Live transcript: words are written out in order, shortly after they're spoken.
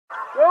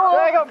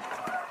Take him!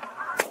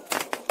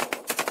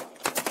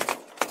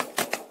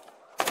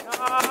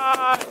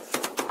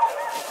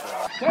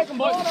 Take him,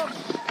 boys!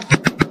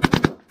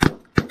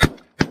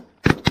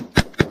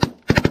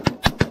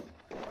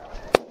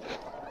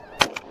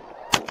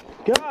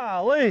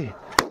 Golly!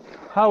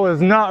 I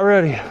was not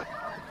ready.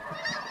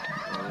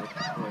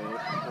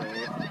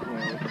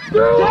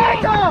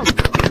 Take him!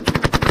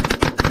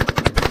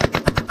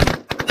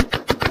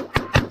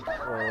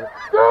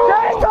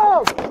 Take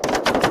him!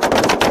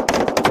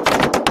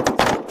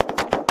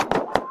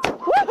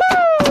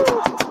 Woohoo!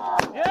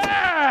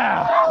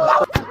 Yeah!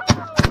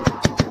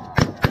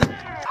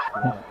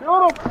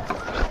 Shoot him!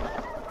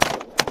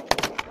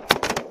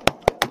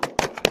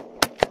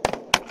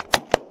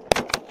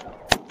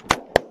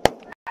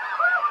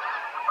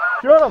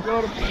 Shoot him!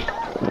 Shoot him!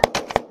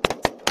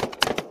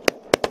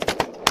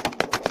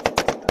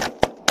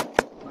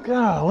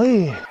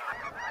 Golly!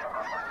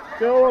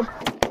 Kill him!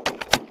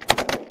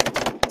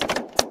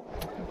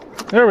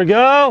 There we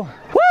go!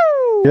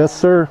 Woo! Yes,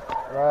 sir.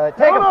 Right,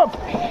 take him!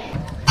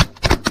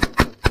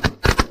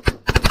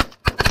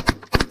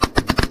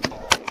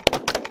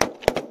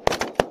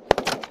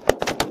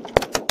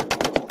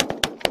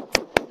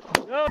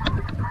 Yep.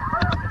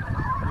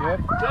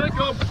 Take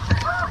him!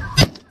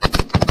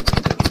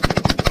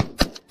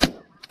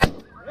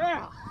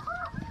 Yeah!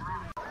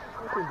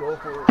 You can go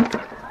for it.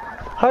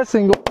 High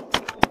single.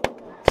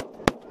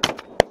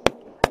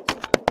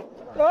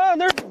 Oh,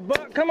 there's a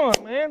buck. Come on,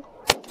 man.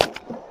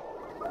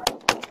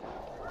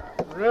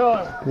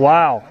 Really?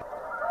 Wow.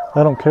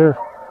 I don't care.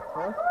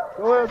 Huh?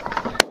 Go ahead.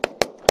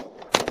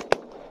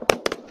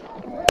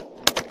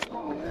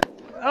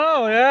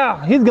 Oh,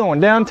 yeah. He's going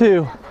down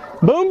too.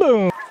 Boom,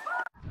 boom.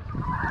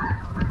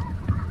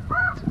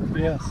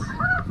 Yes.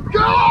 Go!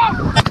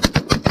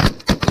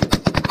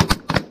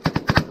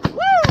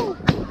 Woo!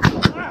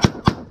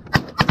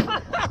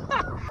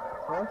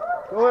 Huh?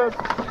 Go ahead.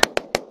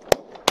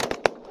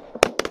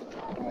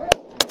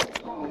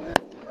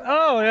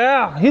 Oh,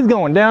 yeah. He's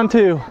going down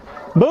too.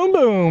 Boom,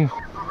 boom.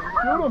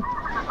 Shoot him.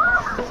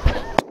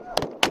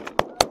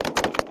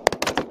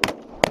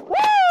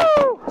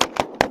 Woo!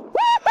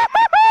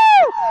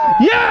 Woo-hoo-hoo-hoo!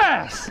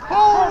 Yes!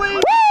 Holy!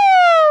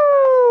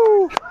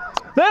 Woo!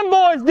 Them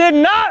boys did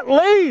not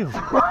leave.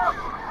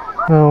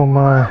 Oh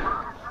my.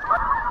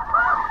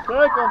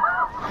 Take him.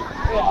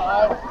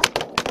 Yeah.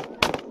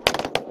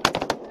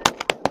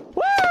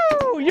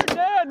 Woo! You're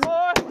dead,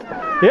 boy.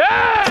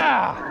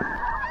 Yeah!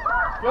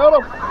 Get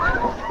him.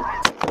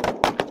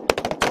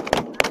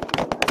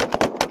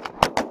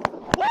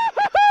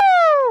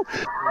 Woo-hoo-hoo!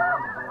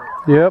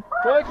 Yep.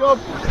 Take him.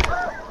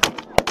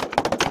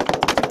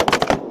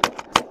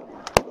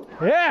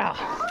 Yeah.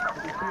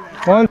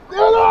 One.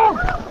 Get him.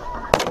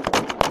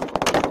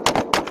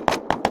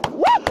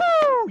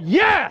 Woohoo!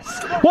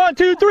 Yes! 1,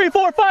 2, 3,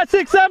 4, 5,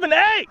 6, 7,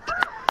 8,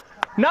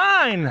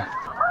 9. Get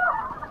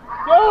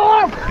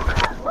him.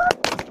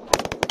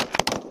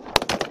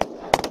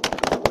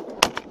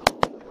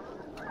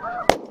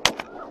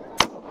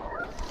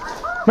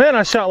 Man,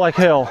 I shot like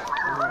hell.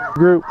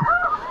 Group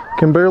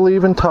can barely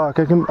even talk.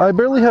 I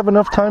barely have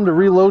enough time to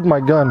reload my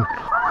gun.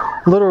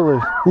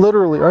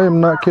 Literally, I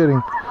am not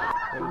kidding.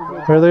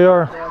 There they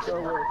are.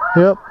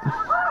 Yep.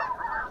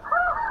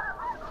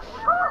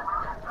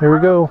 Here we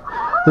go.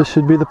 This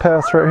should be the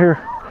pass right here.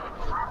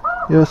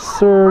 Yes,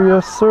 sir.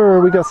 Yes, sir.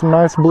 We got some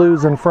nice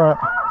blues in front.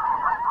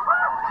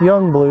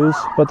 Young blues,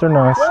 but they're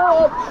nice.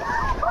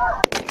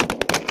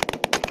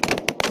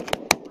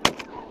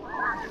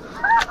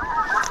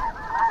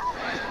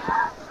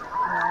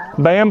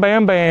 Bam,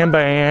 bam, bam,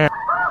 bam.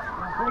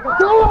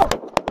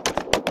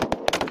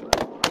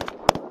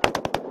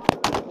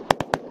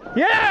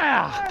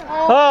 Yeah!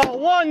 Oh,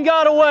 one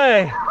got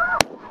away.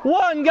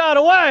 One got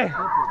away.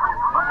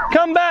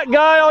 Come back,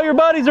 guy. All your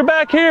buddies are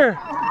back here.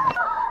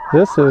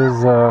 This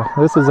is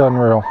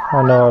unreal.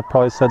 I know I've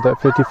probably said that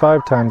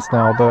 55 times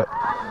now, but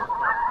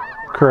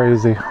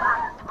crazy,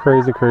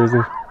 crazy,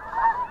 crazy.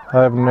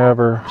 I've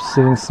never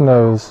seen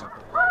snows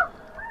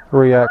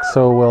react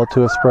so well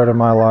to a spread in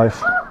my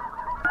life.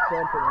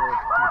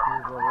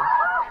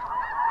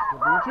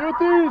 Shoot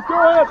these.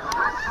 Go ahead.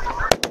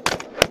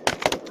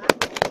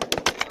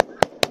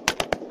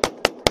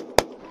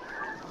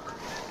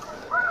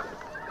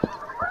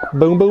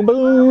 Boom, boom,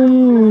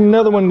 boom.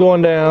 Another one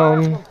going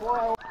down.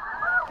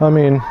 I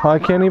mean, I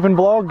can't even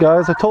vlog,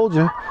 guys. I told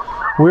you.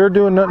 We're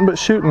doing nothing but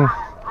shooting.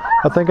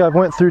 I think I've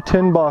went through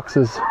 10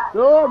 boxes.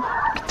 Good.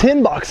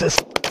 10 boxes.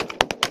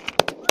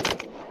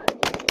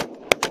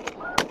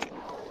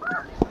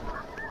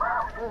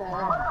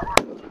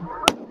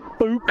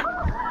 Book.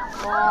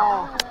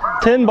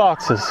 10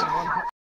 boxes.